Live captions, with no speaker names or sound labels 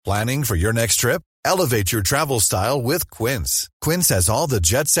Planning for your next trip? Elevate your travel style with Quince. Quince has all the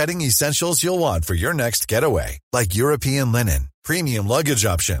jet-setting essentials you'll want for your next getaway, like European linen, premium luggage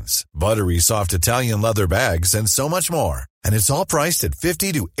options, buttery soft Italian leather bags, and so much more. And it's all priced at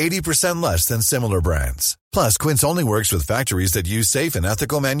 50 to 80% less than similar brands. Plus, Quince only works with factories that use safe and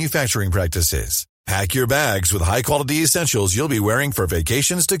ethical manufacturing practices. Pack your bags with high-quality essentials you'll be wearing for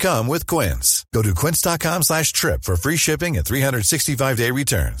vacations to come with Quince. Go to quince.com/trip for free shipping and 365-day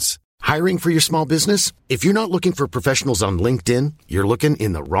returns. Hiring for your small business? If you're not looking for professionals on LinkedIn, you're looking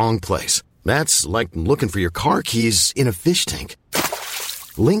in the wrong place. That's like looking for your car keys in a fish tank.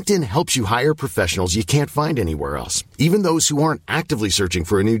 LinkedIn helps you hire professionals you can't find anywhere else, even those who aren't actively searching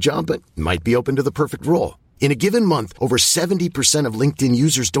for a new job but might be open to the perfect role. In a given month, over 70% of LinkedIn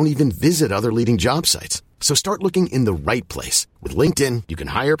users don't even visit other leading job sites. So start looking in the right place. With LinkedIn, you can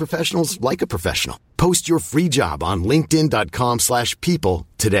hire professionals like a professional. Post your free job on linkedin.com/people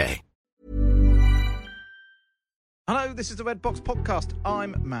today. Hello, this is the Red Box Podcast.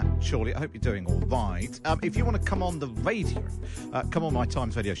 I'm Matt Chorley. I hope you're doing all right. If you want to come on the radio, come on my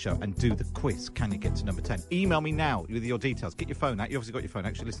Times Radio show and do the quiz. Can you get to number 10? Email me now with your details. Get your phone out. You obviously got your phone.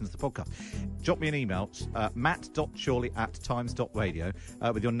 Actually listen to the podcast. Drop me an email, matt.chorley@times.radio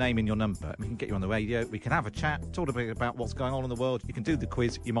with your name and your number. We can get you on the radio. We can have a chat, talk a bit about what's going on in the world. You can do the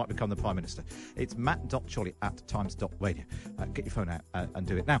quiz. You might become the Prime Minister. It's matt.chorley@times.radio. Get your phone out and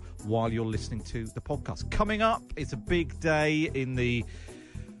do it now while you're listening to the podcast. Coming up, it's a big day in the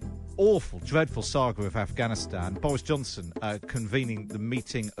awful, dreadful saga of Afghanistan. Boris Johnson convening the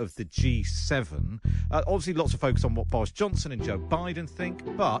meeting of the G7. Obviously, lots of focus on what Boris Johnson and Joe Biden think,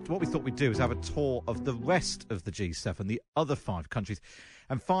 but what we thought we'd do is have a tour of the rest of the G7, the other 5 countries,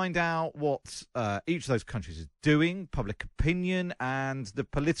 and find out what each of those countries is doing, public opinion, and the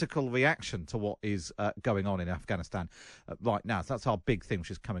political reaction to what is going on in Afghanistan right now. So that's our big thing,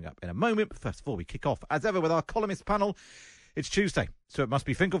 which is coming up in a moment. But first of all, we kick off, as ever, with our columnist panel. It's Tuesday, so it must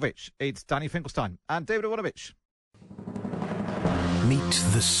be Finkelvich. It's Danny Finkelstein and David Aaronovitch. Meet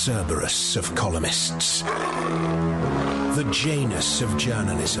the Cerberus of columnists, the Janus of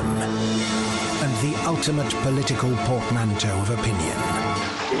journalism, and the ultimate political portmanteau of opinion.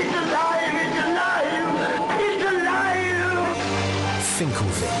 It's alive! It's alive! It's alive!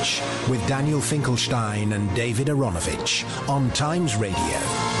 Finkelvich, with Daniel Finkelstein and David Aaronovitch on Times Radio.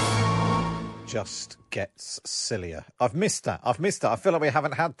 Just gets sillier. I've missed that. I feel like we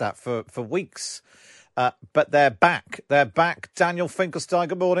haven't had that for weeks. But they're back. They're back. Daniel Finkelstein,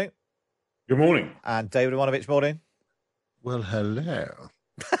 good morning. Good morning. And David Aaronovitch, morning. Well, hello.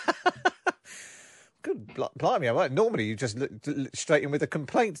 Good, blimey. Normally you just look straight in with a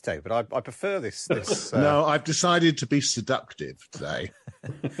complaint, David. I prefer this. No, I've decided to be seductive today.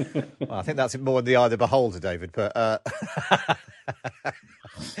 Well, I think that's more in the eye of the beholder, David, but...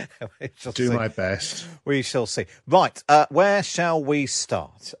 Do my best. We shall see. Right, where shall we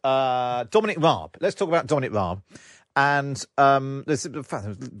start? Dominic Raab. Let's talk about Dominic Raab. And there's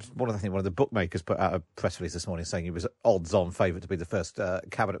one of the bookmakers put out a press release this morning saying he was odds-on favourite to be the first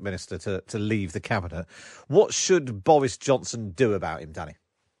cabinet minister to leave the cabinet. What should Boris Johnson do about him, Danny?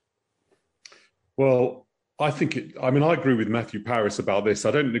 Well, I agree with Matthew Parris about this.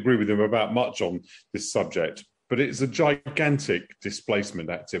 I don't agree with him about much on this subject, but it's a gigantic displacement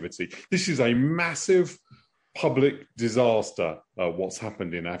activity. This is a massive public disaster, what's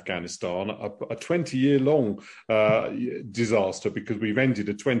happened in Afghanistan, a 20-year-long disaster, because we've ended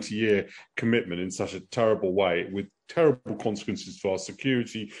a 20-year commitment in such a terrible way, with terrible consequences for our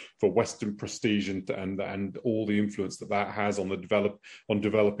security, for Western prestige, and all the influence that has on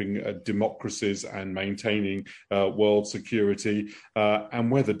developing democracies and maintaining world security.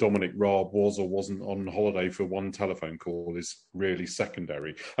 And whether Dominic Raab was or wasn't on holiday for one telephone call is really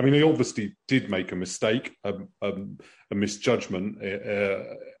secondary. I mean, he obviously did make a mistake, a misjudgment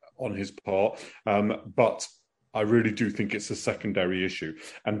on his part, but I really do think it's a secondary issue.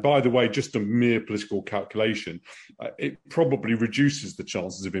 And by the way, just a mere political calculation, it probably reduces the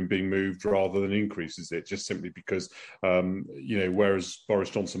chances of him being moved rather than increases it, just simply because, whereas Boris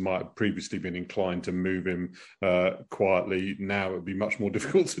Johnson might have previously been inclined to move him quietly, now it would be much more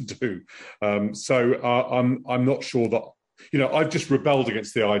difficult to do. I'm not sure that, I've just rebelled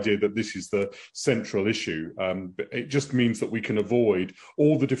against the idea that this is the central issue. It just means that we can avoid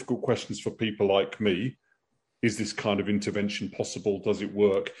all the difficult questions for people like me, Is this kind of intervention possible? Does it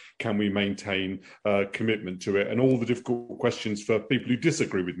work? Can we maintain commitment to it? And all the difficult questions for people who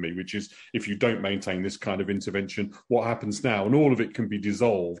disagree with me, which is, if you don't maintain this kind of intervention, what happens now? And all of it can be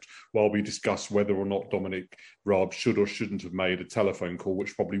dissolved while we discuss whether or not Dominic Raab should or shouldn't have made a telephone call,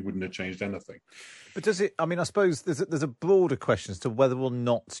 which probably wouldn't have changed anything. But does it? I mean, I suppose there's a broader question as to whether or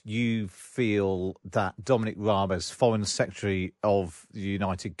not you feel that Dominic Raab, as Foreign Secretary of the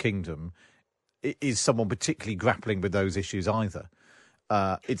United Kingdom, is someone particularly grappling with those issues either.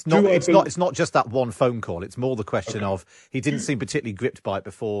 It's not just that one phone call. It's more the question of, he didn't seem particularly gripped by it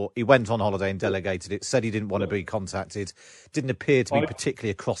before. He went on holiday and delegated it, said he didn't want to be contacted, didn't appear to be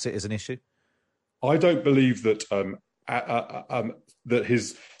particularly across it as an issue. I don't believe that that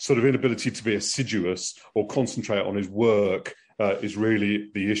his sort of inability to be assiduous or concentrate on his work is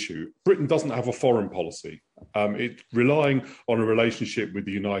really the issue. Britain doesn't have a foreign policy. It's relying on a relationship with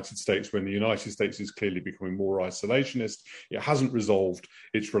the United States when the United States is clearly becoming more isolationist. It hasn't resolved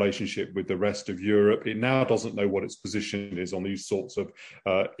its relationship with the rest of Europe. It now doesn't know what its position is on these sorts of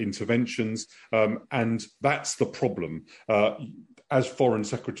interventions. And that's the problem. As Foreign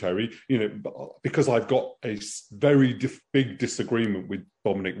Secretary, because I've got a very big disagreement with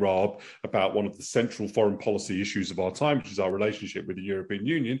Dominic Raab about one of the central foreign policy issues of our time, which is our relationship with the European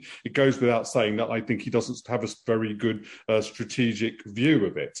Union, it goes without saying that I think he doesn't have a very good strategic view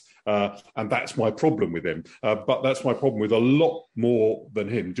of it. And that's my problem with him. But that's my problem with a lot more than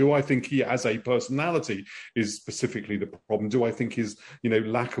him. Do I think he, as a personality, is specifically the problem? Do I think his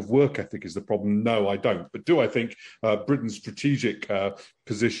lack of work ethic is the problem? No, I don't. But do I think Britain's strategic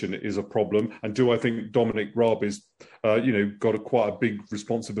position is a problem? And do I think Dominic Raab is, got quite a big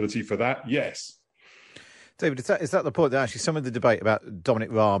responsibility for that? Yes. David, is that the point that actually some of the debate about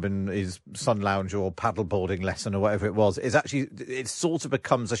Dominic Raab and his sun lounge or paddleboarding lesson or whatever it was is actually, it sort of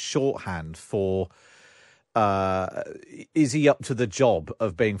becomes a shorthand for, is he up to the job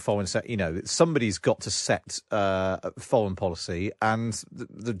of being foreign? Somebody's got to set foreign policy, and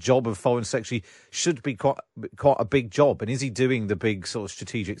the job of foreign secretary should be quite a big job. And is he doing the big sort of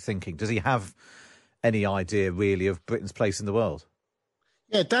strategic thinking? Does he have any idea really of Britain's place in the world?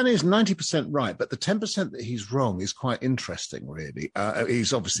 Yeah, Dan is 90% right, but the 10% that he's wrong is quite interesting, really.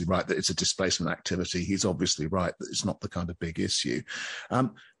 He's obviously right that it's a displacement activity. He's obviously right that it's not the kind of big issue.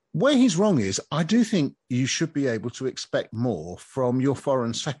 Where he's wrong is, I do think you should be able to expect more from your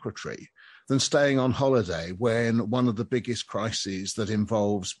foreign secretary than staying on holiday when one of the biggest crises that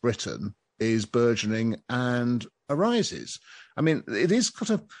involves Britain is burgeoning and arises. I mean, it is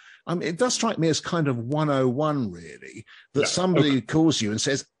kind of... it does strike me as kind of 101, really, that somebody calls you and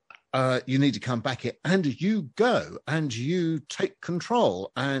says, you need to come back here, and you go and you take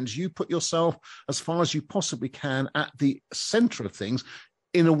control and you put yourself as far as you possibly can at the centre of things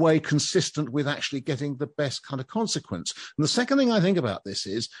in a way consistent with actually getting the best kind of consequence. And the second thing I think about this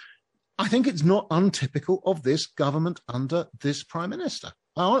is, I think it's not untypical of this government under this Prime Minister.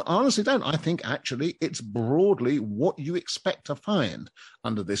 I honestly don't. I think actually it's broadly what you expect to find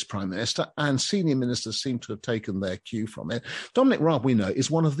under this Prime Minister, and senior ministers seem to have taken their cue from it. Dominic Raab, we know,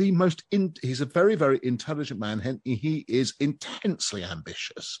 is one of the most... he's a very, very intelligent man. He is intensely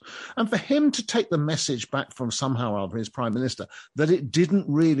ambitious. And for him to take the message back from somehow or other his Prime Minister that it didn't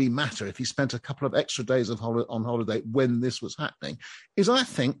really matter if he spent a couple of extra days on holiday when this was happening is, I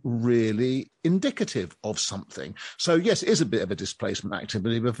think, really indicative of something. So, yes, it is a bit of a displacement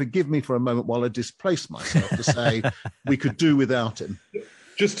activity, but forgive me for a moment while I displace myself to say we could do without him.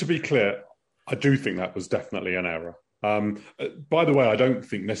 Just to be clear, I do think that was definitely an error. By the way, I don't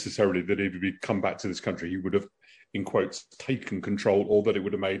think necessarily that if he'd come back to this country, he would have, in quotes, taken control, or that it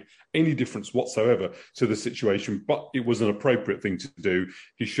would have made any difference whatsoever to the situation. But it was an appropriate thing to do.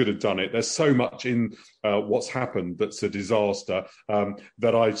 He should have done it. There's so much in what's happened that's a disaster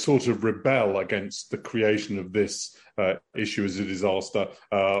that I sort of rebel against the creation of this issue as a disaster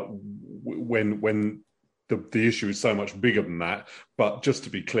when the issue is so much bigger than that. But just to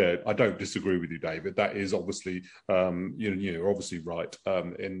be clear, I don't disagree with you, David. That is obviously, you're obviously right,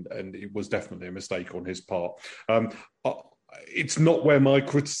 and it was definitely a mistake on his part. It's not where my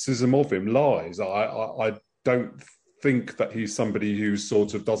criticism of him lies. I don't think that he's somebody who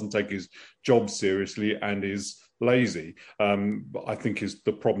sort of doesn't take his job seriously and is lazy. I think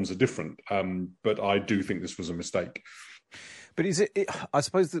the problems are different, but I do think this was a mistake. But is it I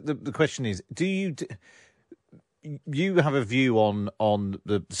suppose that the question is, do you have a view on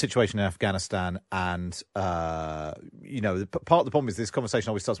the situation in Afghanistan, and part of the problem is this conversation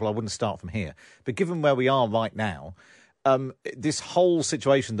always starts, well, I wouldn't start from here. But given where we are right now, this whole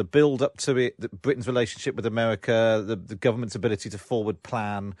situation, the build up to it, Britain's relationship with America, the government's ability to forward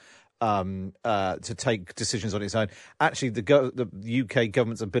plan, to take decisions on its own. Actually, the UK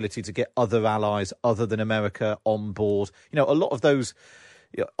government's ability to get other allies other than America on board. A lot of those.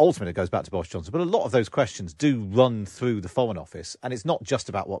 Ultimately, it goes back to Boris Johnson, but a lot of those questions do run through the Foreign Office, and it's not just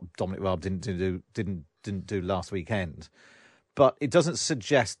about what Dominic Raab didn't do last weekend. But it doesn't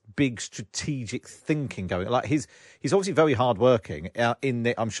suggest big strategic thinking going. Like he's obviously very hardworking.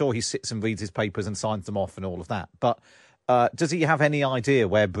 I'm sure he sits and reads his papers and signs them off and all of that. But does he have any idea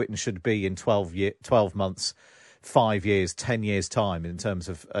where Britain should be in 12 months, 5 years, 10 years' time in terms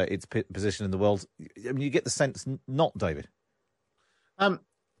of its position in the world? I mean, you get the sense not, David.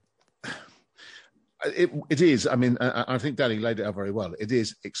 It is. I mean, I think Danny laid it out very well. It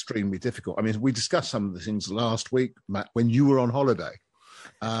is extremely difficult. I mean, we discussed some of the things last week, Matt, when you were on holiday.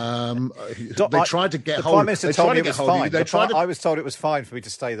 They tried to get hold. The Prime Minister told me it was fine. I was told it was fine for me to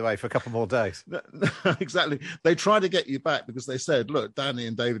stay away for a couple more days. Exactly. They tried to get you back because they said, "Look, Danny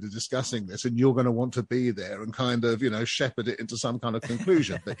and David are discussing this, and you're going to want to be there and kind of, shepherd it into some kind of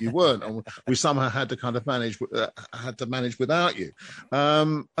conclusion." But you weren't, and we somehow had to kind of manage without you.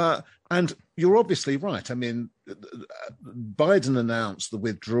 And you're obviously right. I mean, Biden announced the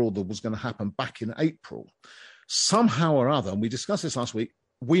withdrawal that was going to happen back in April. Somehow or other, and we discussed this last week,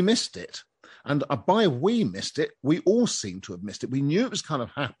 we missed it. And by we missed it, we all seem to have missed it. We knew it was kind of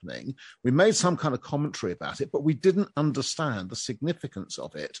happening. We made some kind of commentary about it, but we didn't understand the significance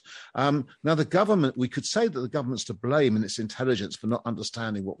of it. Now, the government, we could say that the government's to blame in its intelligence for not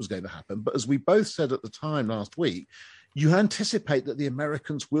understanding what was going to happen. But as we both said at the time last week, you anticipate that the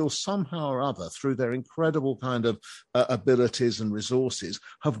Americans will somehow or other, through their incredible kind of abilities and resources,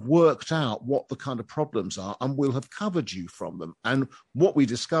 have worked out what the kind of problems are and will have covered you from them. And what we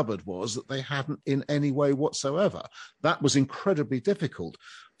discovered was that they hadn't in any way whatsoever. That was incredibly difficult.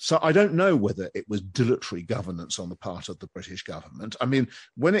 So I don't know whether it was dilatory governance on the part of the British government. I mean,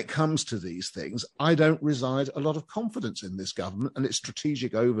 when it comes to these things, I don't reside a lot of confidence in this government and its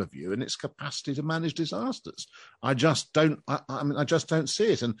strategic overview and its capacity to manage disasters. I just don't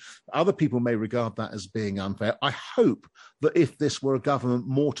see it. And other people may regard that as being unfair. I hope that if this were a government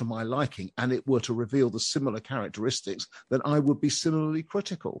more to my liking and it were to reveal the similar characteristics, then I would be similarly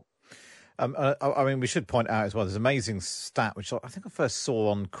critical. I mean, we should point out as well, there's an amazing stat, which I think I first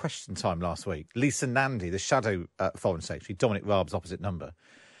saw on Question Time last week. Lisa Nandy, the shadow Foreign Secretary, Dominic Raab's opposite number,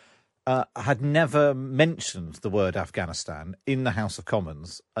 had never mentioned the word Afghanistan in the House of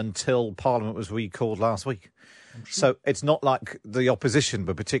Commons until Parliament was recalled last week. So it's not like the opposition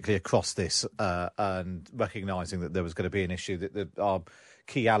were particularly across this and recognising that there was going to be an issue, that our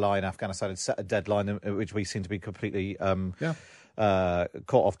key ally in Afghanistan had set a deadline, which we seem to be completely... caught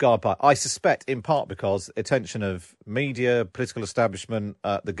off guard by. I suspect in part because attention of media, political establishment,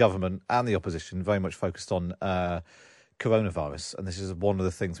 the government and the opposition very much focused on coronavirus, and this is one of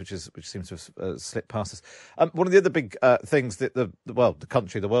the things which seems to have slipped past us. One of the other big things that the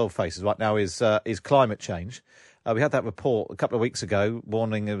world faces right now is climate change. We had that report a couple of weeks ago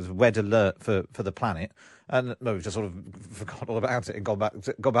warning it was red alert for the planet, and we've just sort of forgot all about it and gone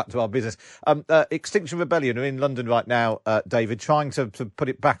back to our business. Extinction Rebellion are in London right now, David, trying to put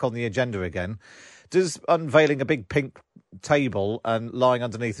it back on the agenda again. Does unveiling a big pink table and lying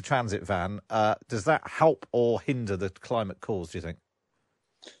underneath a transit van, does that help or hinder the climate cause, do you think?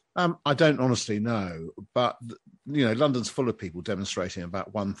 I don't honestly know, but London's full of people demonstrating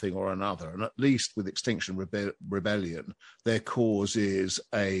about one thing or another, and at least with Extinction Rebellion, their cause is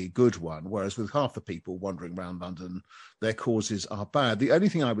a good one, whereas with half the people wandering around London, their causes are bad. The only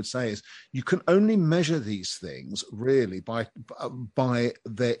thing I would say is you can only measure these things really by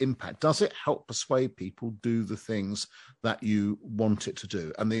their impact. Does it help persuade people do the things that you want it to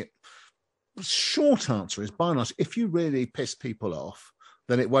do? And the short answer is, by and large, if you really piss people off,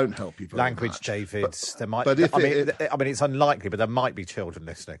 then it won't help you very Language, much. David. I mean, it's unlikely, but there might be children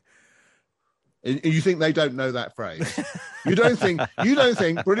listening. You think they don't know that phrase? You don't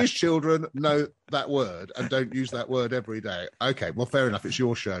think British children know that word and don't use that word every day? Okay, well, fair enough. It's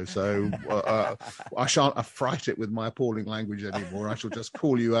your show, so I shan't affright it with my appalling language anymore. I shall just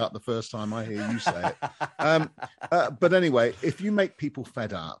call you out the first time I hear you say it. But anyway, if you make people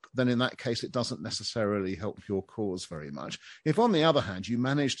fed up, then in that case, it doesn't necessarily help your cause very much. If, on the other hand, you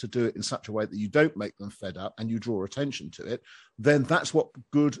manage to do it in such a way that you don't make them fed up and you draw attention to it, then that's what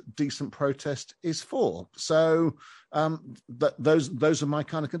good, decent protest is for. So those are my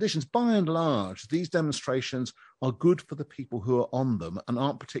kind of conditions. By and large, these demonstrations are good for the people who are on them and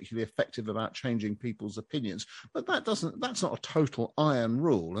aren't particularly effective about changing people's opinions. But that's not a total iron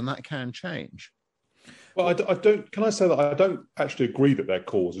rule, and that can change. Well, I don't. Can I say that I don't actually agree that their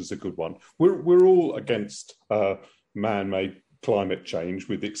cause is a good one? We're all against man-made climate change,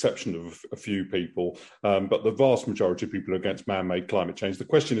 with the exception of a few people, but the vast majority of people are against man-made climate change. The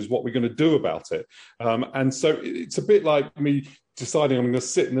question is what we're going to do about it. And so it's a bit like me deciding I'm going to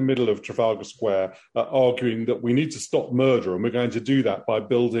sit in the middle of Trafalgar Square arguing that we need to stop murder, and we're going to do that by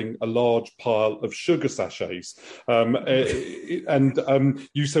building a large pile of sugar sachets. And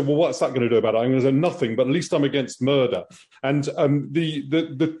you say, well, what's that going to do about it? I'm going to say nothing, but at least I'm against murder. And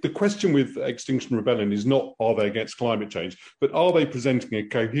the question with Extinction Rebellion is not, are they against climate change, but are they presenting a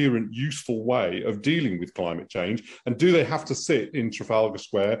coherent, useful way of dealing with climate change? And do they have to sit in Trafalgar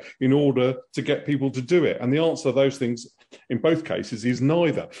Square in order to get people to do it? And the answer to those things in both cases is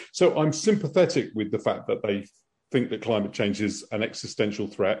neither. So I'm sympathetic with the fact that they think that climate change is an existential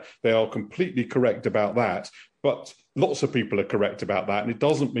threat. They are completely correct about that. But lots of people are correct about that, and it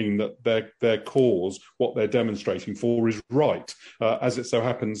doesn't mean that their cause, what they're demonstrating for, is right. As it so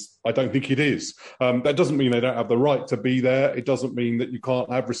happens, I don't think it is. That doesn't mean they don't have the right to be there. It doesn't mean that you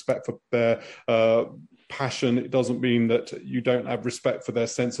can't have respect for their passion. It doesn't mean that you don't have respect for their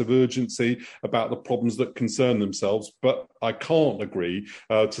sense of urgency about the problems that concern themselves. But I can't agree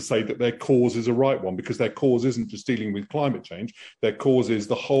to say that their cause is a right one, because their cause isn't just dealing with climate change. Their cause is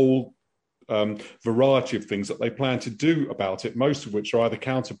the whole variety of things that they plan to do about it, most of which are either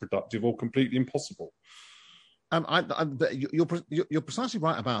counterproductive or completely impossible. You're precisely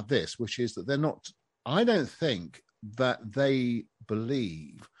right about this, which is that they're not. I don't think that they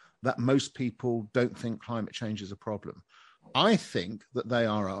believe that most people don't think climate change is a problem. I think that they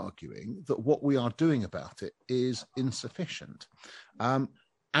are arguing that what we are doing about it is insufficient.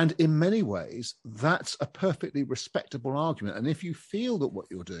 And in many ways, that's a perfectly respectable argument. And if you feel that what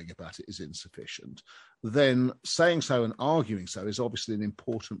you're doing about it is insufficient, then saying so and arguing so is obviously an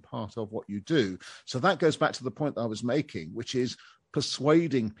important part of what you do. So that goes back to the point that I was making, which is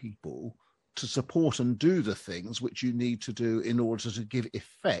persuading people to support and do the things which you need to do in order to give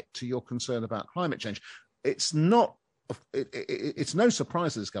effect to your concern about climate change. It's no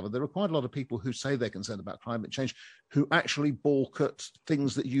surprise to discover there are quite a lot of people who say they're concerned about climate change who actually balk at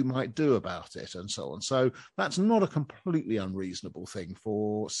things that you might do about it and so on. So that's not a completely unreasonable thing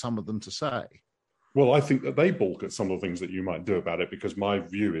for some of them to say. Well, I think that they balk at some of the things that you might do about it, because my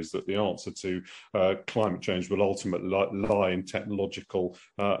view is that the answer to climate change will ultimately lie in technological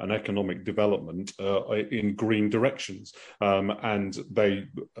and economic development in green directions. And they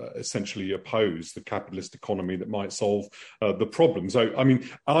essentially oppose the capitalist economy that might solve the problem. So, I mean,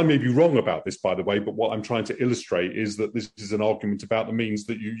 I may be wrong about this, by the way, but what I'm trying to illustrate is that this is an argument about the means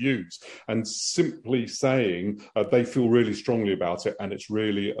that you use. And simply saying they feel really strongly about it and it's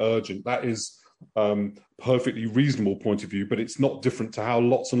really urgent, that is perfectly reasonable point of view, but it's not different to how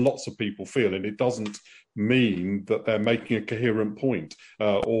lots and lots of people feel, and it doesn't mean that they're making a coherent point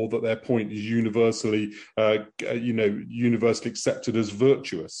or that their point is universally accepted as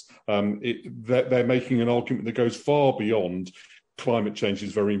virtuous. They're making an argument that goes far beyond climate change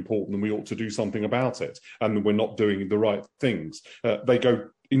is very important and we ought to do something about it, and we're not doing the right things. They go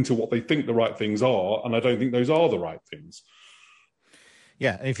into what they think the right things are, and I don't think those are the right things.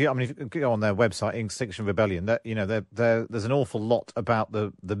 Yeah, if you go on their website, Extinction Rebellion, there's an awful lot about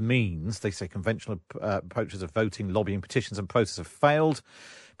the means. They say conventional approaches of voting, lobbying, petitions and protests have failed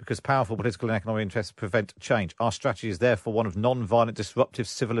because powerful political and economic interests prevent change. Our strategy is therefore one of non-violent, disruptive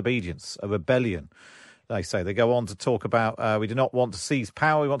civil obedience, a rebellion. They say. They go on to talk about we do not want to seize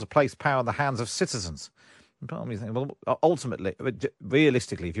power, we want to place power in the hands of citizens. And part of me thinking, well, ultimately,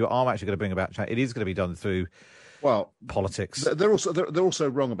 realistically, if you are actually going to bring about change, it is going to be done through politics. They're also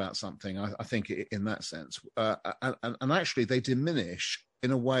wrong about something, I think, in that sense, and actually they diminish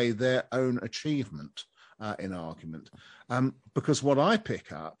in a way their own achievement in argument, because what I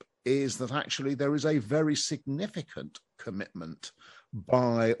pick up is that actually there is a very significant commitment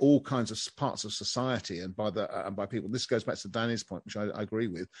by all kinds of parts of society and by people. This goes back to Danny's point, which I agree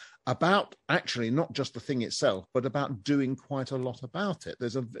with, about actually not just the thing itself, but about doing quite a lot about it.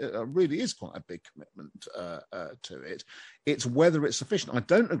 There's really is quite a big commitment to it. It's whether it's sufficient. I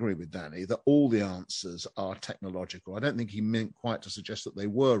don't agree with Danny that all the answers are technological. I don't think he meant quite to suggest that they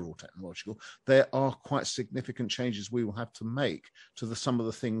were all technological. There are quite significant changes we will have to make to some of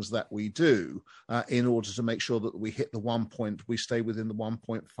the things that we do in order to make sure that we hit the 1 point, we stay within the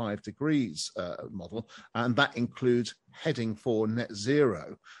 1.5 degrees model, and that includes heading for net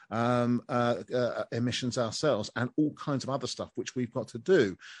zero emissions ourselves and all kinds of other stuff which we've got to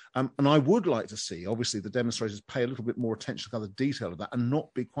do. And I would like to see, obviously, the demonstrators pay a little bit more attention to the detail of that and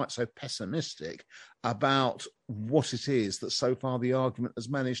not be quite so pessimistic about what it is that so far the argument has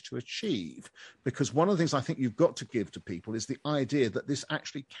managed to achieve. Because one of the things I think you've got to give to people is the idea that this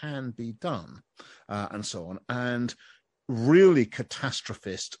actually can be done and so on. And really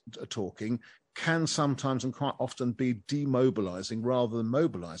catastrophist talking can sometimes and quite often be demobilizing rather than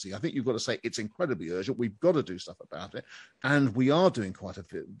mobilizing. I think you've got to say it's incredibly urgent. We've got to do stuff about it. And we are doing quite a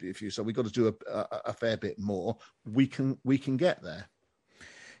few. So we've got to do a fair bit more. We can get there.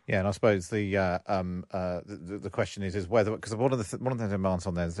 Yeah, and I suppose the question is whether, because one of the demands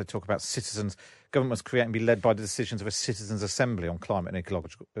on there is they talk about citizens. Government must create and be led by the decisions of a citizens' assembly on climate and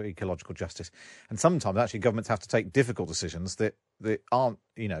ecological justice. And sometimes actually governments have to take difficult decisions that aren't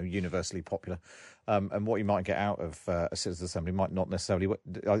universally popular. And what you might get out of a citizens' assembly might not necessarily.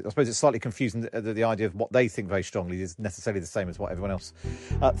 I suppose it's slightly confusing the idea of what they think very strongly is necessarily the same as what everyone else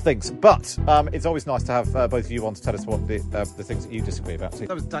thinks. But it's always nice to have both of you on to tell us what the things that you disagree about. So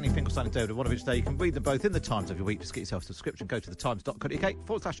that was Danny Finkelstein and David Wadovich there. You can read them both in the Times of your week. Just get yourself a subscription. Go to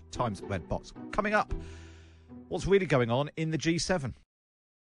thetimes.co.uk/Times Red Box. Coming up, what's really going on in the G7?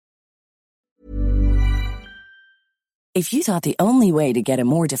 If you thought the only way to get a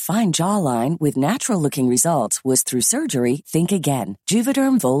more defined jawline with natural-looking results was through surgery, think again.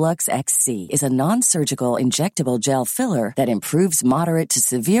 Juvederm Volux XC is a non-surgical injectable gel filler that improves moderate to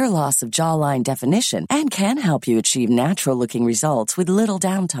severe loss of jawline definition and can help you achieve natural-looking results with little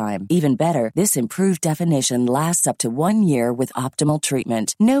downtime. Even better, this improved definition lasts up to 1 year with optimal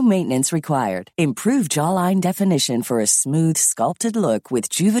treatment. No maintenance required. Improve jawline definition for a smooth, sculpted look with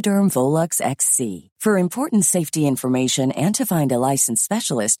Juvederm Volux XC. For important safety information and to find a licensed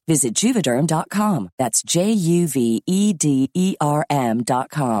specialist, visit Juvederm.com. That's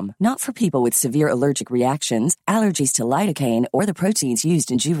Juvederm.com. Not for people with severe allergic reactions, allergies to lidocaine, or the proteins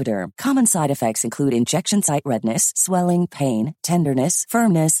used in Juvederm. Common side effects include injection site redness, swelling, pain, tenderness,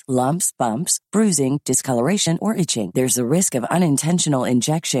 firmness, lumps, bumps, bruising, discoloration, or itching. There's a risk of unintentional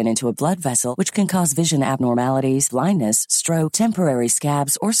injection into a blood vessel, which can cause vision abnormalities, blindness, stroke, temporary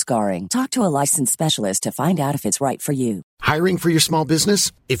scabs, or scarring. Talk to a licensed specialist to find out if it's right for you. Hiring for your small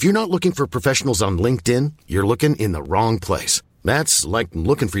business? If you're not looking for professionals on LinkedIn, you're looking in the wrong place. That's like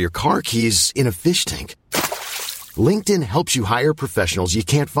looking for your car keys in a fish tank. LinkedIn helps you hire professionals you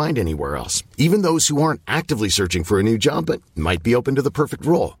can't find anywhere else, even those who aren't actively searching for a new job but might be open to the perfect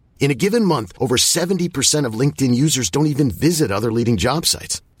role. In a given month, over 70% of LinkedIn users don't even visit other leading job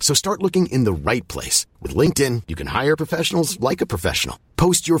sites. So start looking in the right place. With LinkedIn, you can hire professionals like a professional.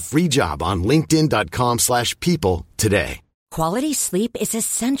 Post your free job on linkedin.com/people today. Quality sleep is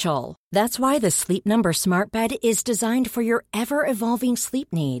essential. That's why the Sleep Number Smart Bed is designed for your ever-evolving sleep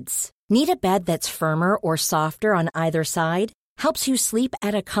needs. Need a bed that's firmer or softer on either side? Helps you sleep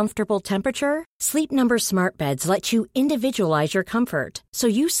at a comfortable temperature? Sleep Number Smart Beds let you individualize your comfort, so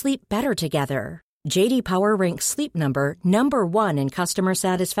you sleep better together. J.D. Power ranks Sleep Number number 1 in customer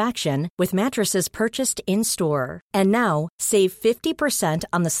satisfaction with mattresses purchased in-store. And now, save 50%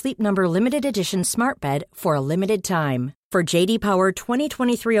 on the Sleep Number Limited Edition Smart Bed for a limited time. For J.D. Power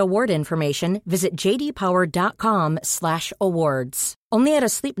 2023 award information, visit jdpower.com/awards. Only at a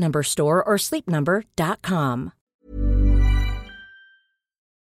Sleep Number store or sleepnumber.com.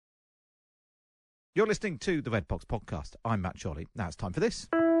 You're listening to the Red Box Podcast. I'm Matt Chorley. Now it's time for this.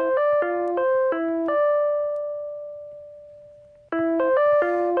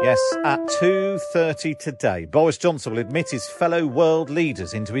 Yes, at 2:30 today, Boris Johnson will admit his fellow world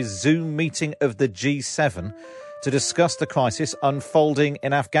leaders into his Zoom meeting of the G7 to discuss the crisis unfolding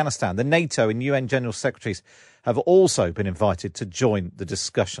in Afghanistan. The NATO and UN General Secretaries have also been invited to join the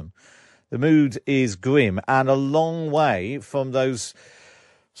discussion. The mood is grim and a long way from those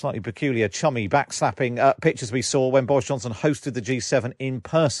slightly peculiar, chummy, backslapping pictures we saw when Boris Johnson hosted the G7 in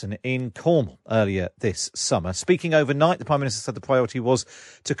person in Cornwall earlier this summer. Speaking overnight, the Prime Minister said the priority was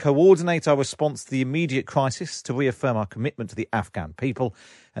to coordinate our response to the immediate crisis, to reaffirm our commitment to the Afghan people,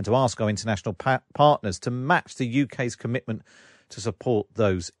 and to ask our international partners to match the UK's commitment to support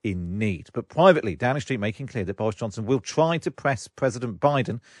those in need. But privately, Downing Street making clear that Boris Johnson will try to press President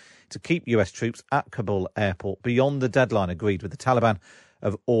Biden to keep US troops at Kabul airport beyond the deadline agreed with the Taliban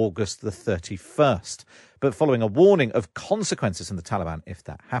of August the 31st. But following a warning of consequences from the Taliban if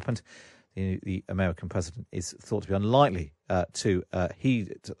that happened, the American president is thought to be unlikely to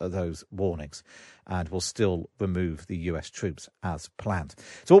heed those warnings and will still remove the US troops as planned.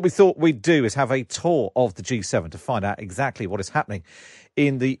 So what we thought we'd do is have a tour of the G7 to find out exactly what is happening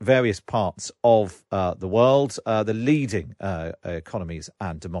in the various parts of the world, the leading economies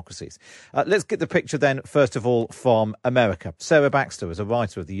and democracies. Let's get the picture then, first of all, from America. Sarah Baxter is a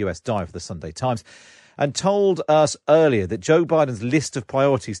writer of the US Diary for the Sunday Times and told us earlier that Joe Biden's list of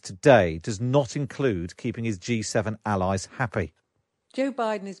priorities today does not include keeping his G7 allies happy. Joe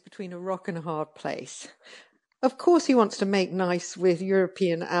Biden is between a rock and a hard place. Of course he wants to make nice with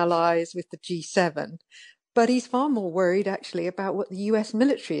European allies, with the G7, But he's far more worried, actually, about what the US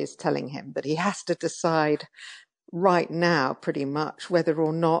military is telling him, that he has to decide right now, pretty much, whether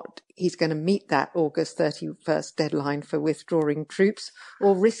or not he's going to meet that August 31st deadline for withdrawing troops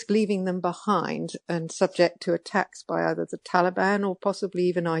or risk leaving them behind and subject to attacks by either the Taliban or possibly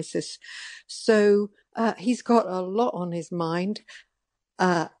even ISIS. So he's got a lot on his mind.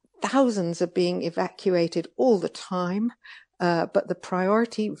 Thousands are being evacuated all the time. But the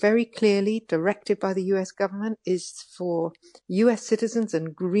priority, very clearly directed by the US government, is for US citizens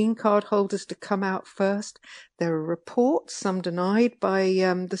and green card holders to come out first. There are reports, some denied by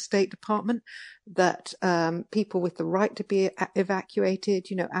the State Department, that people with the right to be evacuated,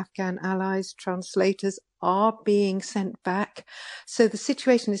 Afghan allies, translators, are being sent back. So the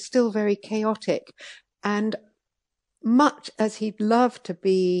situation is still very chaotic. And much as he'd love to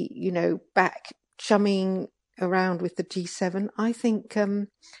be, back chumming around with the G7, I think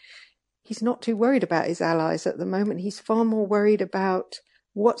he's not too worried about his allies at the moment. He's far more worried about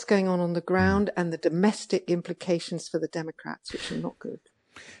what's going on the ground and the domestic implications for the Democrats, which are not good.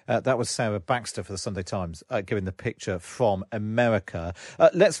 That was Sarah Baxter for the Sunday Times, giving the picture from America.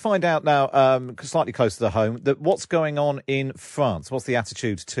 Let's find out now, slightly closer to home, that what's going on in France. What's the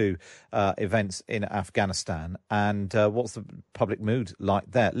attitude to events in Afghanistan, and what's the public mood like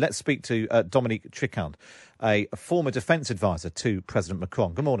there? Let's speak to Dominique Tricand, a former defence advisor to President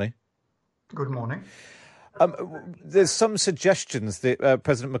Macron. Good morning. Good morning. There's some suggestions that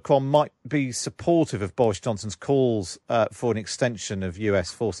President Macron might be supportive of Boris Johnson's calls for an extension of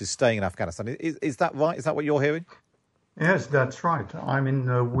US forces staying in Afghanistan. Is that right? Is that what you're hearing? Yes, that's right. I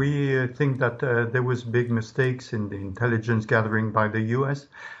mean, we think that there was big mistakes in the intelligence gathering by the US,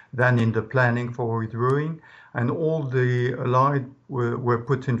 then in the planning for withdrawing, and all the allied were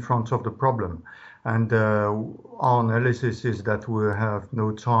put in front of the problem. And our analysis is that we have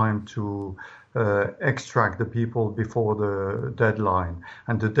no time to extract the people before the deadline.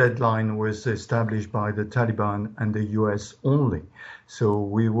 And the deadline was established by the Taliban and the US only. So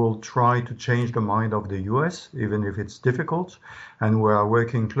we will try to change the mind of the US, even if it's difficult. And we are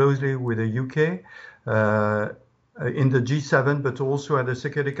working closely with the UK in the G7, but also at the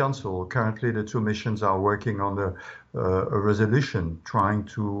Security Council. Currently, the two missions are working on a resolution trying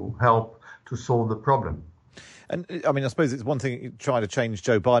to help to solve the problem. And I mean, I suppose it's one thing trying to change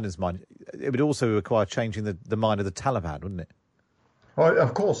Joe Biden's mind. It would also require changing the mind of the Taliban, wouldn't it? Well,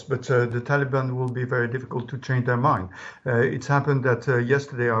 of course, but the Taliban will be very difficult to change their mind. It's happened that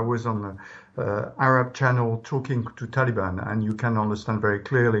yesterday I was on the Arab channel talking to Taliban, and you can understand very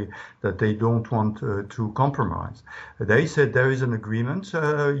clearly that they don't want to compromise. They said there is an agreement,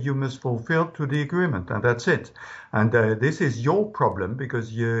 you must fulfill to the agreement, and that's it. And this is your problem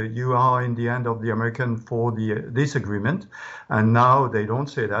because you are in the end of the American for this agreement. And now they don't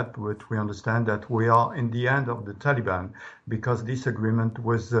say that, but we understand that we are in the end of the Taliban because this agreement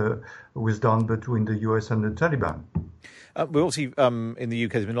was done between the US and the Taliban. We obviously, in the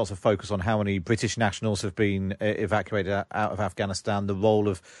UK, there's been lots of focus on how many British nationals have been evacuated out of Afghanistan, the role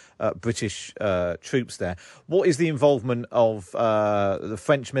of British troops there. What is the involvement of the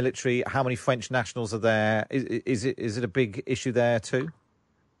French military? How many French nationals are there? Is it a big issue there too?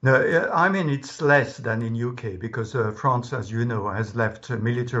 No, I mean, it's less than in UK because France, as you know, has left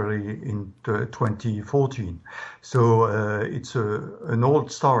militarily in 2014. So it's an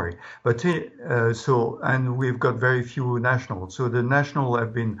old story. But and we've got very few nationals. So the national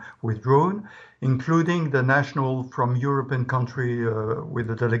have been withdrawn, including the national from European country with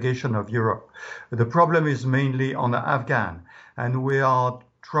the delegation of Europe. The problem is mainly on the Afghan, and we are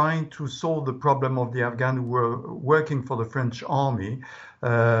trying to solve the problem of the Afghan who were working for the French army.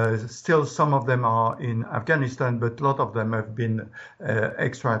 Still, some of them are in Afghanistan, but a lot of them have been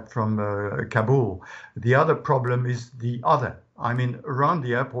extracted from Kabul. The other problem is the other. I mean, around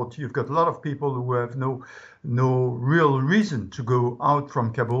the airport, you've got a lot of people who have no real reason to go out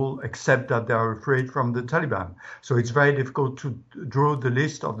from Kabul, except that they are afraid from the Taliban. So it's very difficult to draw the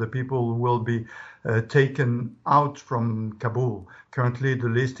list of the people who will be taken out from Kabul. Currently, the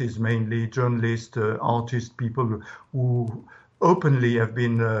list is mainly journalists, artists, people who openly have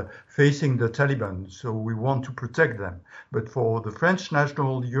been facing the Taliban, so we want to protect them. But for the French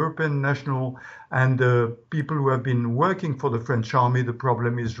national, European national, and the people who have been working for the French army, the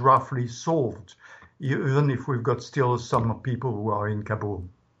problem is roughly solved, even if we've got still some people who are in Kabul.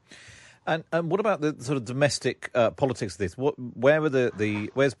 And what about the sort of domestic politics of this?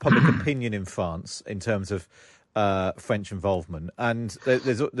 Where's public opinion in France in terms of French involvement? And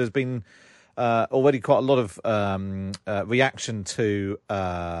there's been already quite a lot of reaction to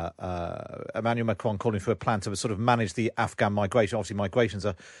Emmanuel Macron calling for a plan to sort of manage the Afghan migration. Obviously, migration's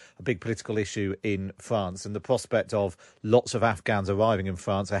a big political issue in France, and the prospect of lots of Afghans arriving in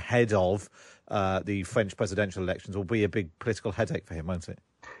France ahead of the French presidential elections will be a big political headache for him, won't it?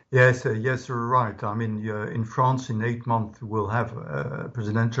 Yes, you're right. I mean, in France, in 8 months, we'll have a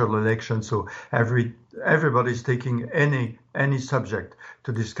presidential election. So everybody's taking any subject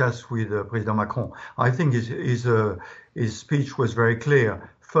to discuss with President Macron. I think his speech was very clear.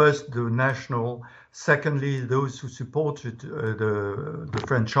 First, the national. Secondly, those who supported the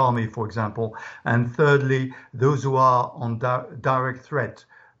French army, for example. And thirdly, those who are on direct threat.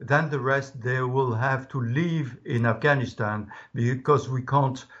 Then the rest, they will have to leave in Afghanistan because we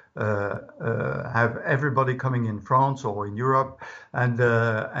can't have everybody coming in France or in Europe. And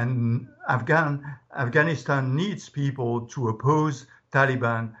Afghanistan needs people to oppose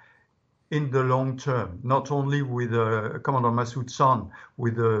Taliban in the long term, not only with Commander Massoud's son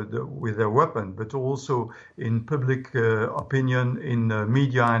with their weapon, but also in public opinion, in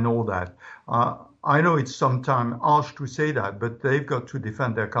media and all that. I know it's sometimes harsh to say that, but they've got to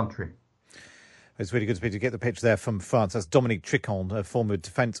defend their country. It's really good to get the picture there from France. That's Dominique Tricon, a former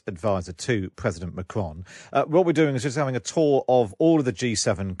defence advisor to President Macron. What we're doing is just having a tour of all of the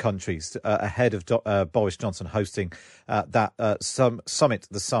G7 countries ahead of Boris Johnson hosting that summit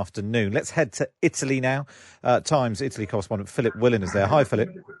this afternoon. Let's head to Italy now. Times Italy correspondent Philip Willen is there. Hi, Philip.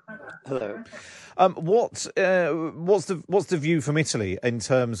 Hello. What's the view from Italy in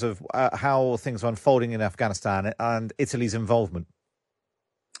terms of how things are unfolding in Afghanistan and Italy's involvement?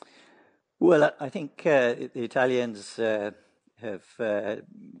 Well, I think the Italians have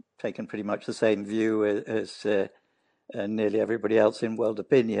taken pretty much the same view as nearly everybody else in world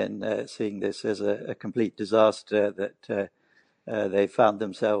opinion, seeing this as a complete disaster that they found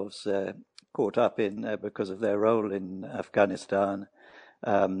themselves caught up in because of their role in Afghanistan.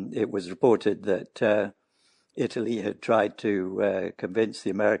 It was reported that Italy had tried to convince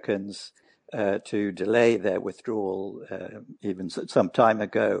the Americans to delay their withdrawal even some time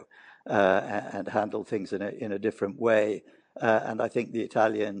ago and handle things in a different way. And I think the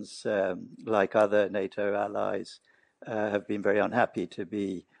Italians, like other NATO allies, have been very unhappy to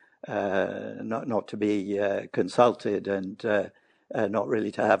be not to be consulted and not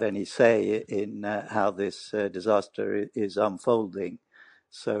really to have any say in how this disaster is unfolding.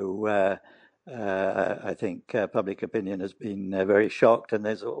 So I think public opinion has been very shocked, and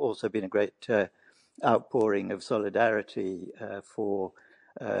there's also been a great outpouring of solidarity for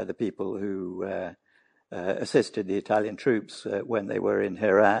the people who assisted the Italian troops when they were in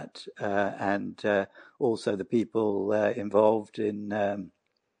Herat, and also the people involved in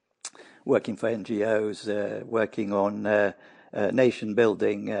working for NGOs, working on nation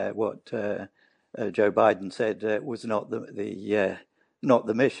building. What Joe Biden said was not the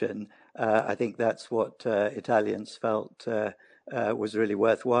mission. I think that's what Italians felt was really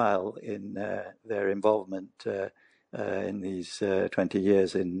worthwhile in their involvement in these 20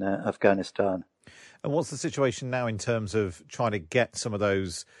 years in Afghanistan. And what's the situation now in terms of trying to get some of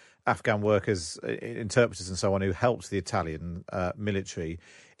those Afghan workers, interpreters and so on, who helped the Italian military?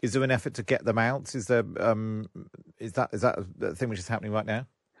 Is there an effort to get them out? Is there is that a thing which is happening right now?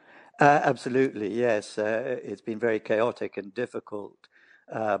 Absolutely, yes. It's been very chaotic and difficult,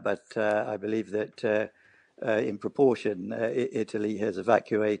 but I believe that in proportion, Italy has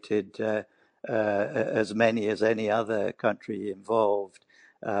evacuated as many as any other country involved.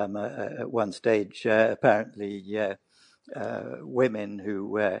 At one stage, apparently, women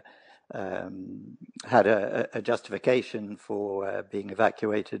who had a justification for being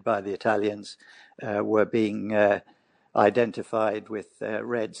evacuated by the Italians were being identified with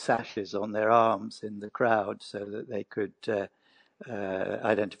red sashes on their arms in the crowd so that they could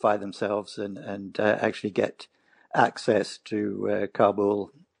identify themselves and actually get access to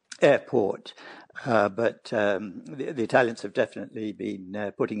Kabul airport. But the Italians have definitely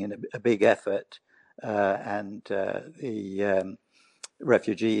been putting in a big effort, and the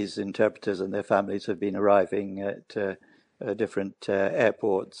refugees, interpreters and their families have been arriving at different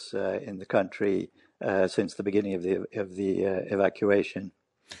airports in the country since the beginning of the evacuation.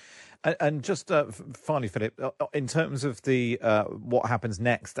 And just finally, Philip, in terms of the what happens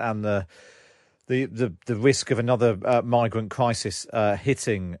next and the risk of another migrant crisis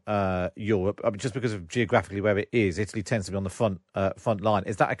hitting Europe, just because of geographically where it is, Italy tends to be on the front line.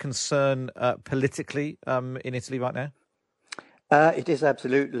 Is that a concern politically in Italy right now? It is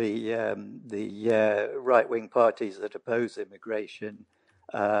absolutely. The right-wing parties that oppose immigration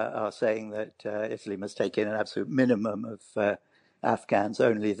are saying that Italy must take in an absolute minimum of Afghans,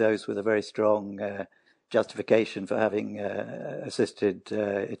 only those with a very strong justification for having assisted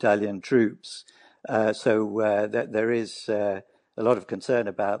Italian troops. So there is a lot of concern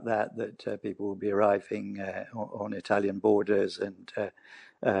about that people will be arriving on Italian borders and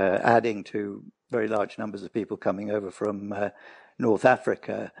adding to very large numbers of people coming over from North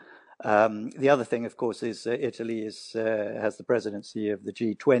Africa. The other thing, of course, is Italy has the presidency of the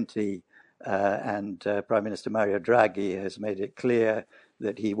G20, and Prime Minister Mario Draghi has made it clear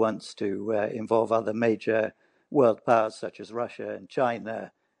that he wants to involve other major world powers such as Russia and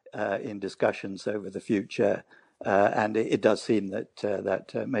China in discussions over the future. And it does seem that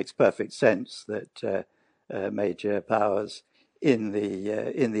that makes perfect sense, that major powers in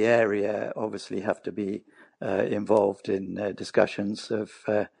the area obviously have to be involved in discussions of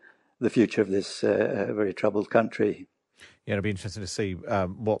the future of this very troubled country. Yeah, it'll be interesting to see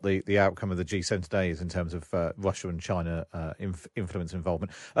what the outcome of the G7 today is in terms of Russia and China influence and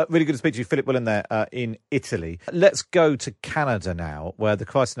involvement. Really good to speak to you, Philip Willen there in Italy. Let's go to Canada now, where the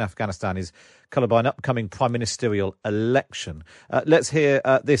crisis in Afghanistan is coloured by an upcoming prime ministerial election. Let's hear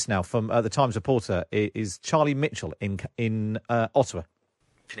this now from the Times reporter, is Charlie Mitchell in Ottawa.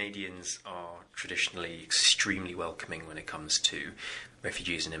 Canadians are traditionally extremely welcoming when it comes to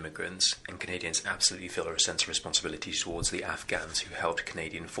refugees and immigrants, and Canadians absolutely feel a sense of responsibility towards the Afghans who helped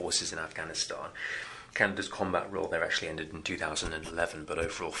Canadian forces in Afghanistan. Canada's combat role there actually ended in 2011, but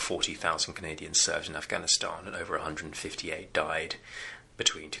overall 40,000 Canadians served in Afghanistan and over 158 died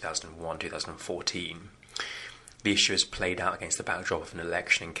between 2001 and 2014. The issue is played out against the backdrop of an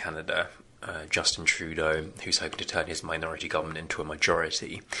election in Canada. Justin Trudeau, who's hoping to turn his minority government into a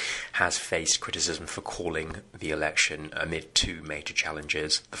majority, has faced criticism for calling the election amid two major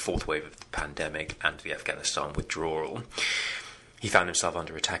challenges, the fourth wave of the pandemic and the Afghanistan withdrawal. He found himself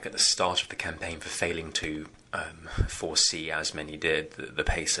under attack at the start of the campaign for failing to foresee, as many did, the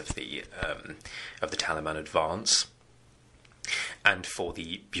pace of the Taliban advance, and for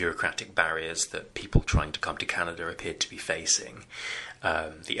the bureaucratic barriers that people trying to come to Canada appeared to be facing.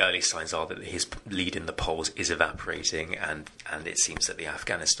 The early signs are that his lead in the polls is evaporating, and it seems that the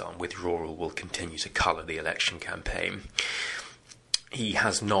Afghanistan withdrawal will continue to colour the election campaign. He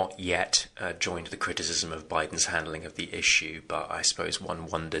has not yet joined the criticism of Biden's handling of the issue, but I suppose one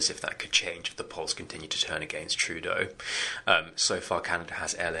wonders if that could change if the polls continue to turn against Trudeau. So far, Canada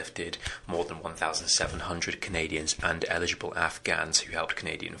has airlifted more than 1,700 Canadians and eligible Afghans who helped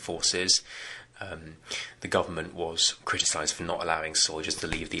Canadian forces. The government was criticised for not allowing soldiers to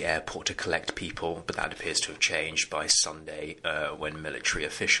leave the airport to collect people, but that appears to have changed by Sunday when military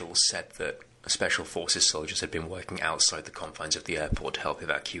officials said that Special Forces soldiers had been working outside the confines of the airport to help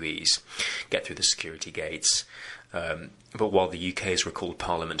evacuees get through the security gates. But while the UK has recalled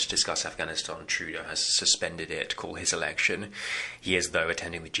Parliament to discuss Afghanistan, Trudeau has suspended it to call his election. He is, though,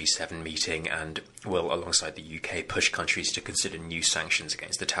 attending the G7 meeting and will, alongside the UK, push countries to consider new sanctions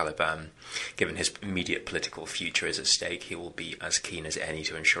against the Taliban. Given his immediate political future is at stake, he will be as keen as any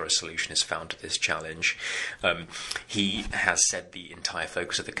to ensure a solution is found to this challenge. He has said the entire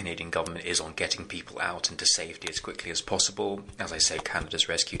focus of the Canadian government is on getting people out into safety as quickly as possible. As I say, Canada's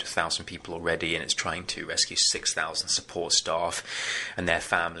rescued 1,000 people already, and it's trying to rescue 6,000 support staff and their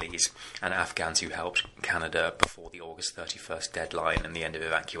families, and Afghans who helped Canada before the August 31st deadline and the end of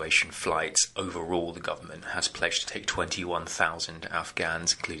evacuation flights. Overall, the government has pledged to take 21,000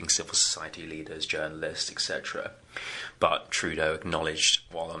 Afghans, including civil society leaders, journalists, etc. But Trudeau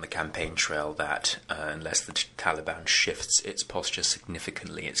acknowledged while on the campaign trail that unless the Taliban shifts its posture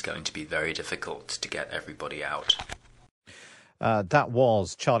significantly, it's going to be very difficult to get everybody out. That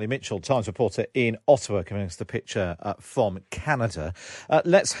was Charlie Mitchell, Times reporter in Ottawa, giving us the picture from Canada.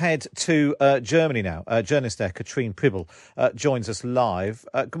 Let's head to Germany now. Journalist there, Katrine Pribble, joins us live.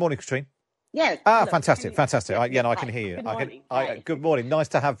 Good morning, Katrine. Yes. Fantastic. Yes, I can hear you. Good morning. Good morning. Nice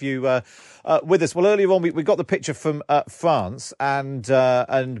to have you with us. Well, earlier on, we got the picture from France and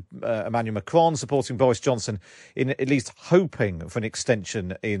Emmanuel Macron supporting Boris Johnson in at least hoping for an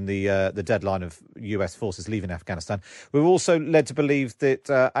extension in the deadline of US forces leaving Afghanistan. We're also led to believe that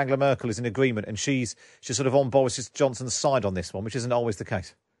Angela Merkel is in agreement and she's sort of on Boris Johnson's side on this one, which isn't always the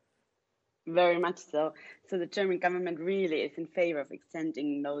case. Very much so. So the German government really is in favor of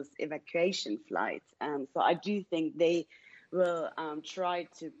extending those evacuation flights. So I do think they will try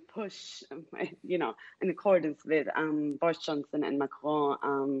to push, in accordance with Boris Johnson and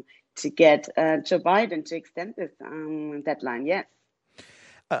Macron to get Joe Biden to extend this deadline, yes.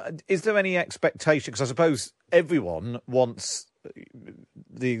 Is there any expectation? Because I suppose everyone wants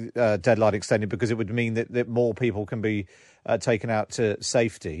the deadline extended because it would mean that more people can be taken out to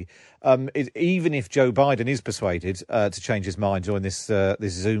safety. Even if Joe Biden is persuaded to change his mind during this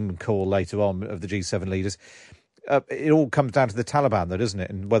Zoom call later on of the G7 leaders, it all comes down to the Taliban, though, doesn't it?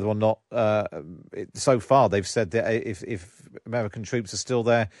 And whether or not, so far, they've said that if American troops are still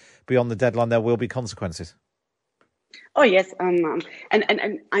there beyond the deadline, there will be consequences. Oh yes, and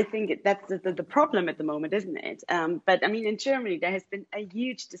I think that's the problem at the moment, isn't it? But I mean, in Germany, there has been a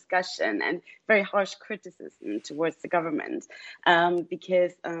huge discussion and very harsh criticism towards the government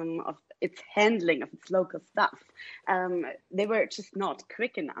because of its handling of its local stuff. They were just not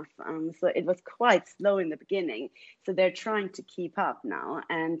quick enough, so it was quite slow in the beginning. So they're trying to keep up now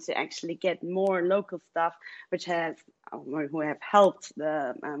and to actually get more local stuff, who have helped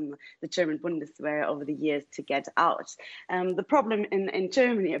the German Bundeswehr over the years to get out. The problem in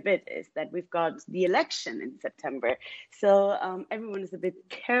Germany a bit is that we've got the election in September. So everyone is a bit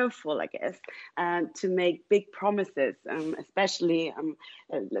careful, I guess, to make big promises, especially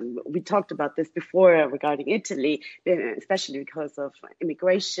we talked about this before regarding Italy, especially because of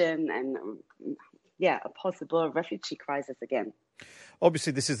immigration and a possible refugee crisis again.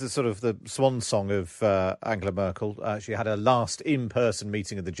 Obviously, this is the swan song of Angela Merkel. She had her last in-person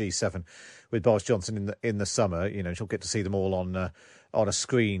meeting of the G7 with Boris Johnson in the summer. You know, she'll get to see them all on a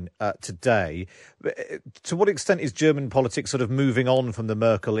screen today. To what extent is German politics sort of moving on from the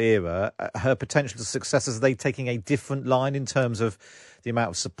Merkel era? Her potential successors, are they taking a different line in terms of the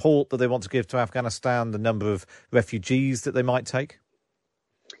amount of support that they want to give to Afghanistan, the number of refugees that they might take?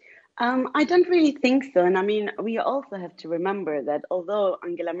 I don't really think so. And I mean, we also have to remember that although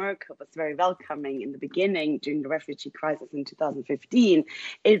Angela Merkel was very welcoming in the beginning during the refugee crisis in 2015,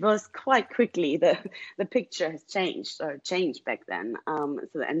 it was quite quickly the picture has changed back then.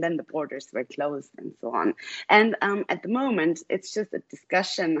 And then the borders were closed and so on. And at the moment, it's just a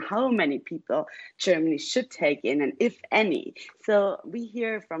discussion how many people Germany should take in and if any. So we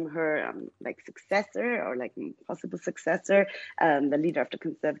hear from her successor or possible successor, the leader of the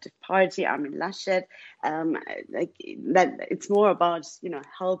Conservative Party, Armin Laschet, that it's more about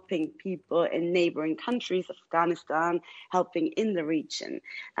helping people in neighboring countries, Afghanistan, helping in the region.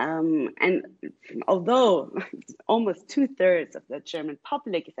 And although almost 2/3 of the German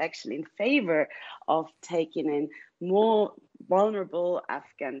public is actually in favor of taking in more vulnerable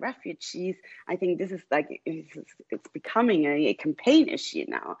Afghan refugees, I think this is it's becoming a campaign issue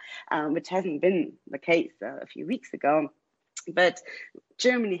now, which hasn't been the case a few weeks ago. But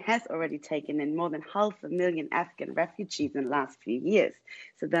Germany has already taken in more than 500,000 Afghan refugees in the last few years.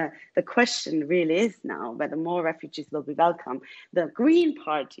 So the question really is now whether more refugees will be welcome. The Green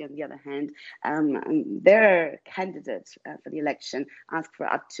Party, on the other hand, their candidate for the election asked for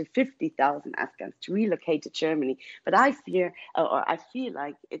up to 50,000 Afghans to relocate to Germany. But I feel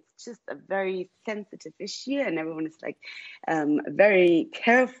like it's just a very sensitive issue, and everyone is very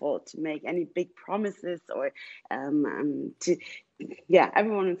careful to make any big promises or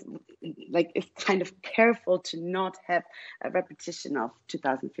everyone is kind of careful to not have a repetition of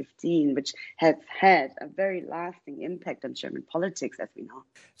 2015, which has had a very lasting impact on German politics, as we know.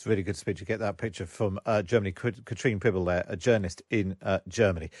 It's a really good speech. You get that picture from Germany. Katrine Pribble there, a journalist in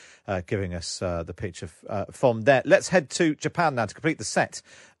Germany, giving us the picture from there. Let's head to Japan now to complete the set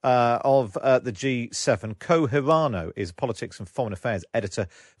of the G7. Ko Hirano is Politics and Foreign Affairs Editor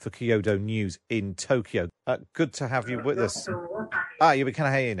for Kyodo News in Tokyo. Good to have you with us. We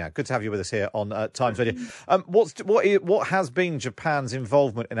can hear you now. Good to have you with us here on Times Radio. What has been Japan's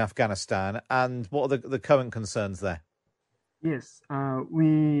involvement in Afghanistan, and what are the current concerns there? Yes,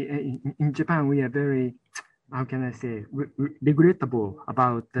 in Japan we are very, regrettable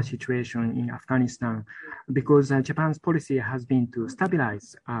about the situation in Afghanistan, because Japan's policy has been to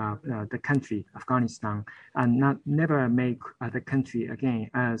stabilize the country, Afghanistan, and never make the country again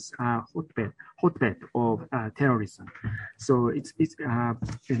as a hotbed of terrorism. So it's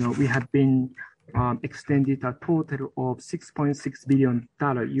we have been extended a total of $6.6 billion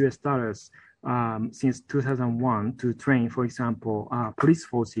US dollars since 2001 to train, for example, police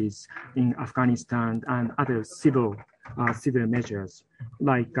forces in Afghanistan and other civil measures,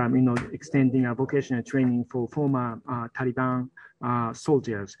 like extending vocational training for former Taliban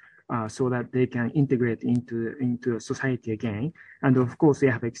soldiers, so that they can integrate into society again. And of course, they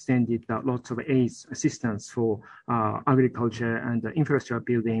have extended lots of aid assistance for agriculture and infrastructure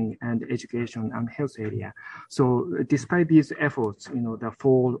building and education and health area. So despite these efforts, the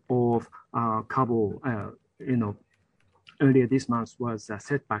fall of Kabul, earlier this month was a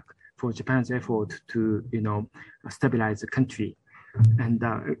setback for Japan's effort to, stabilize the country. And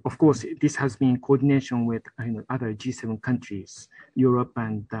of course, this has been in coordination with other G7 countries, Europe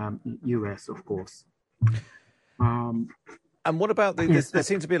and US, of course. And what about there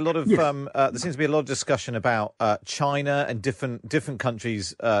seems to be a lot of there seems to be a lot of discussion about China and different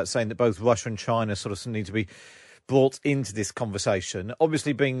countries saying that both Russia and China sort of need to be brought into this conversation.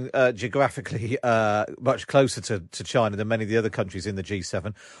 Obviously, being geographically much closer to China than many of the other countries in the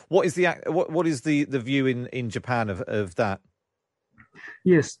G7. What is the view in Japan of that?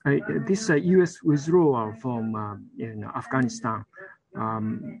 Yes, this U.S. withdrawal from Afghanistan.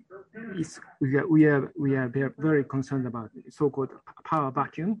 We are very concerned about so-called power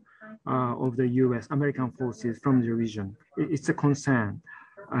vacuum of the U.S. American forces from the region. It's a concern,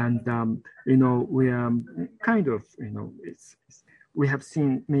 and we are kind of we have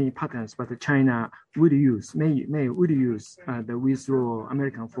seen many patterns, but China would use the withdrawal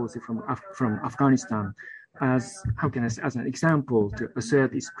American forces from Afghanistan as as an example to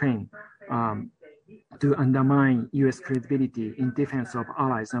assert its claim. To undermine U.S. credibility in defense of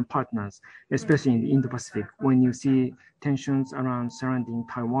allies and partners, especially in the Indo-Pacific, when you see tensions surrounding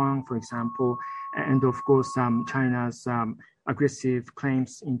Taiwan, for example, and of course China's aggressive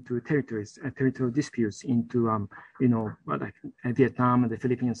claims into territorial disputes into like Vietnam and the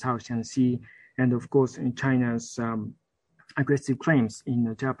Philippines, South China Sea, and of course in China's aggressive claims in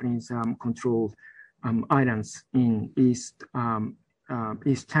the Japanese controlled islands in East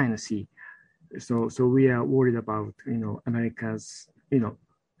China Sea. So we are worried about America's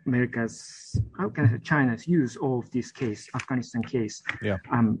China's use of this case, Afghanistan case,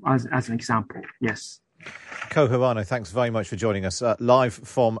 as an example. Yes. Ko Hirano, thanks very much for joining us live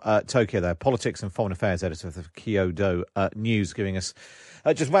from Tokyo. There, politics and foreign affairs editor of the Kyodo News, giving us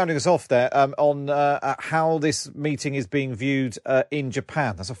just rounding us off there on how this meeting is being viewed in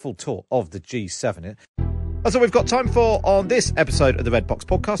Japan. That's a full tour of the G7. That's all we've got time for on this episode of the Red Box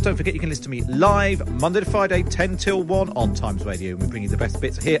Podcast. Don't forget you can listen to me live Monday to Friday, 10 till 1 on Times Radio. And we bring you the best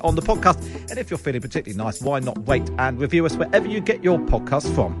bits here on the podcast. And if you're feeling particularly nice, why not wait and review us wherever you get your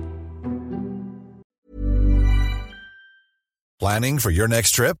podcasts from. Planning for your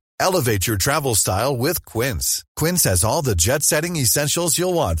next trip? Elevate your travel style with Quince. Quince has all the jet-setting essentials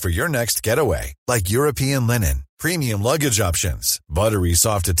you'll want for your next getaway, like European linen, premium luggage options, buttery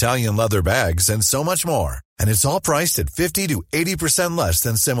soft Italian leather bags, and so much more. And it's all priced at 50 to 80% less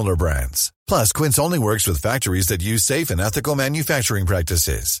than similar brands. Plus, Quince only works with factories that use safe and ethical manufacturing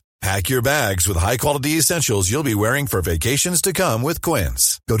practices. Pack your bags with high-quality essentials you'll be wearing for vacations to come with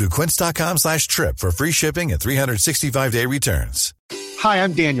Quince. Go to quince.com/trip for free shipping and 365-day returns. Hi,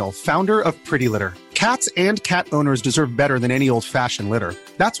 I'm Daniel, founder of Pretty Litter. Cats and cat owners deserve better than any old-fashioned litter.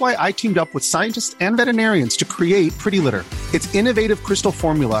 That's why I teamed up with scientists and veterinarians to create Pretty Litter. Its innovative crystal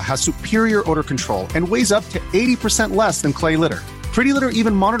formula has superior odor control and weighs up to 80% less than clay litter. Pretty Litter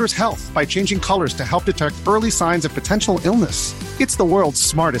even monitors health by changing colors to help detect early signs of potential illness. It's the world's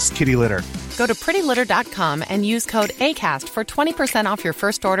smartest kitty litter. Go to prettylitter.com and use code ACAST for 20% off your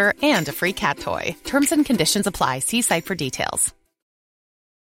first order and a free cat toy. Terms and conditions apply. See site for details.